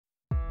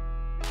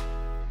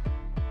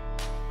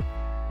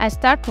I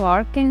started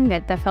working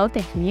at FL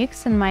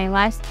Technics in my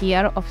last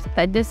year of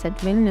studies at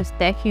Vilnius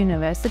Tech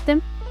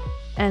University,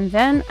 and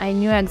then I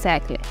knew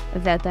exactly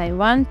that I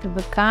want to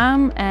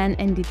become an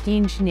NDT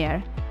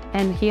engineer.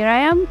 And here I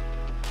am.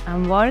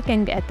 I'm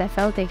working at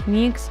FL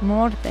Technics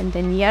more than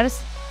 10 years,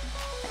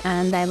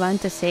 and I want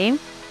to say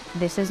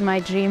this is my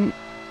dream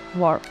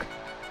work.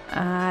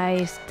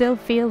 I still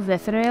feel the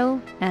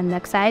thrill and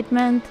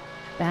excitement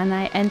when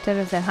I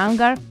enter the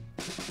hangar,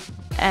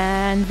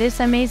 and this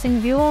amazing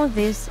view,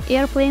 these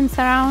airplanes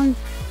around,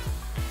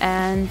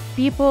 and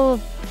people,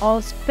 all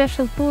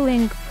special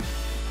tooling,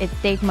 it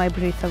takes my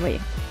breath away.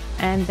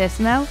 And the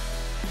smell,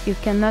 you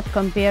cannot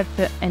compare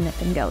to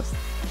anything else.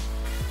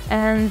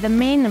 And the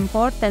main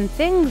important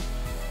thing,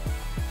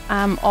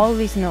 I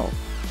always know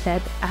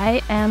that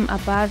I am a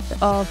part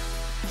of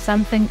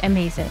something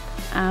amazing.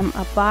 I'm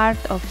a part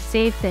of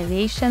safe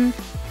aviation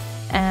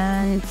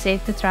and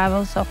safety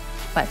travels of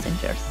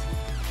passengers.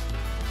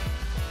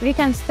 We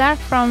can start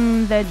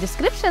from the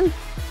description.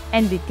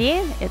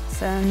 NDT,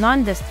 it's a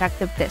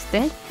non-destructive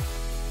testing,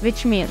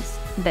 which means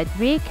that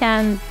we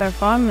can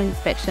perform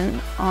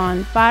inspection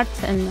on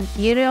parts and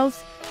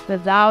materials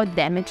without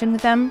damaging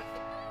them,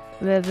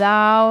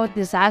 without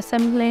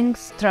disassembling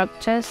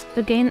structures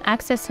to gain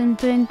access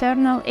into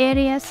internal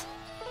areas.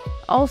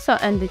 Also,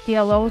 NDT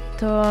allows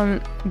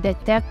to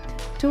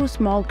detect 2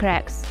 small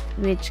cracks,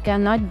 which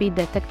cannot be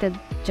detected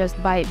just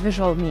by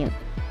visual means.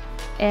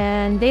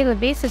 On daily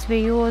basis, we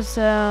use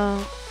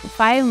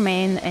 5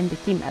 main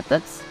NDT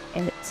methods.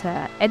 It's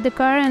eddy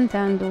current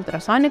and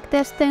ultrasonic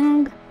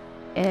testing.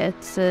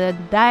 It's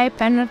dye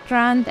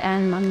penetrant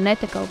and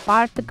magnetical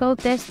particle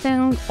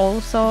testing,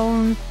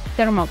 also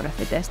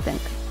thermography testing.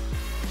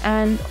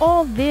 And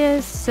all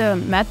these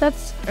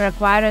methods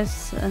require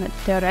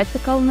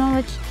theoretical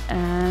knowledge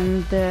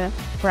and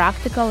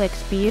practical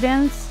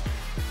experience,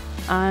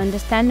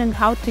 understanding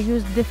how to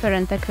use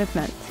different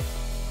equipment.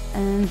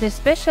 And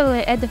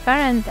especially eddy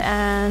current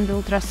and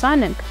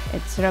ultrasonic,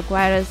 it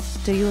requires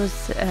to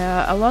use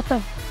a lot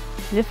of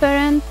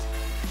different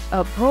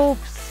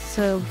probes,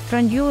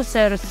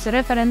 transducers,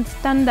 reference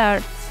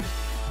standards.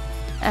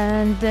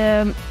 And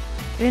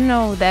we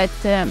know that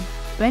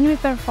when we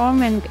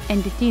performing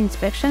NDT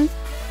inspections,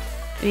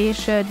 we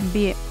should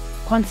be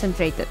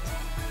concentrated,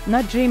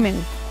 not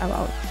dreaming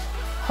about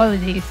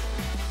holidays,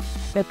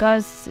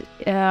 because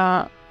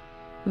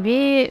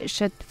we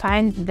should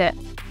find the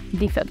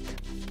defect.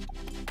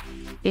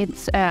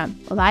 It's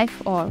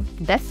life or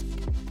death.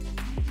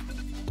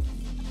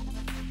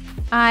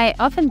 I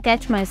often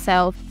catch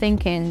myself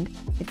thinking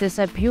it is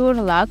a pure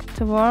luck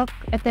to work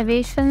at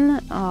Aviation,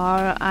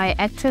 or I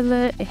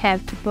actually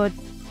have to put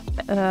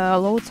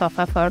loads of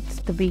efforts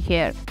to be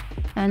here.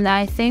 And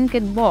I think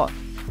it both,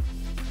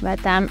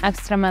 but I'm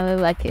extremely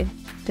lucky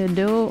to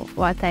do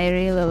what I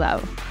really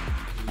love,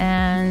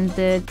 and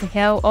to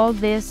have all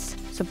these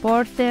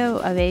supportive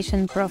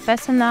aviation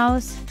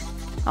professionals,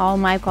 all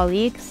my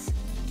colleagues,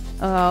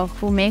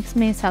 who makes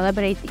me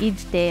celebrate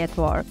each day at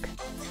work.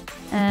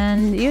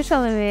 And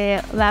usually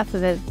we laugh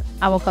with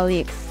our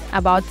colleagues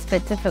about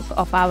specifics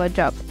of our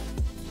job.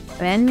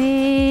 When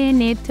we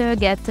need to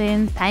get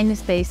in tiny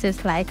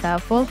spaces like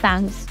full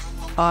tanks,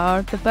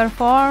 or to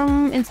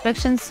perform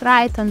inspections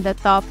right on the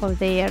top of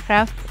the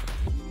aircraft,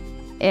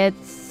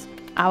 it's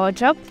our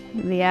job.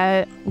 We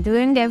are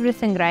doing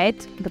everything right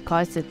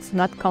because it's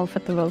not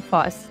comfortable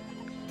for us.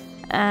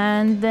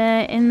 And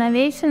in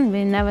aviation,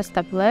 we never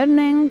stop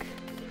learning.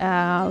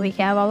 We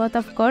have a lot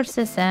of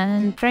courses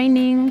and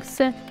trainings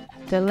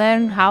to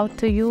learn how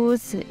to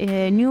use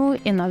new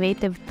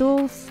innovative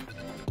tools.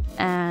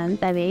 And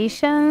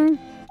aviation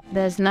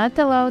does not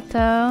allow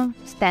to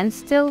stand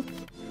still.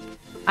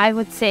 I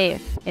would say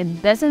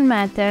it doesn't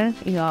matter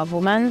you're a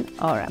woman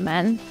or a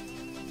man,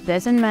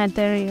 doesn't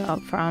matter you're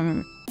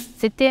from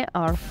city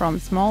or from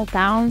small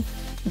town,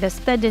 the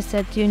studies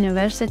at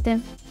university,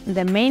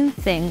 the main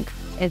thing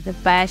is the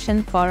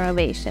passion for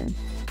aviation.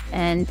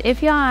 And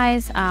if your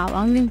eyes are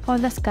longing for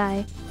the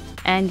sky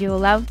and you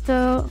love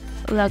to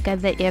look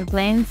at the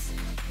airplanes,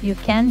 you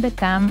can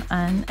become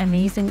an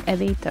amazing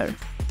aviator.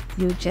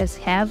 You just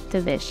have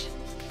to wish.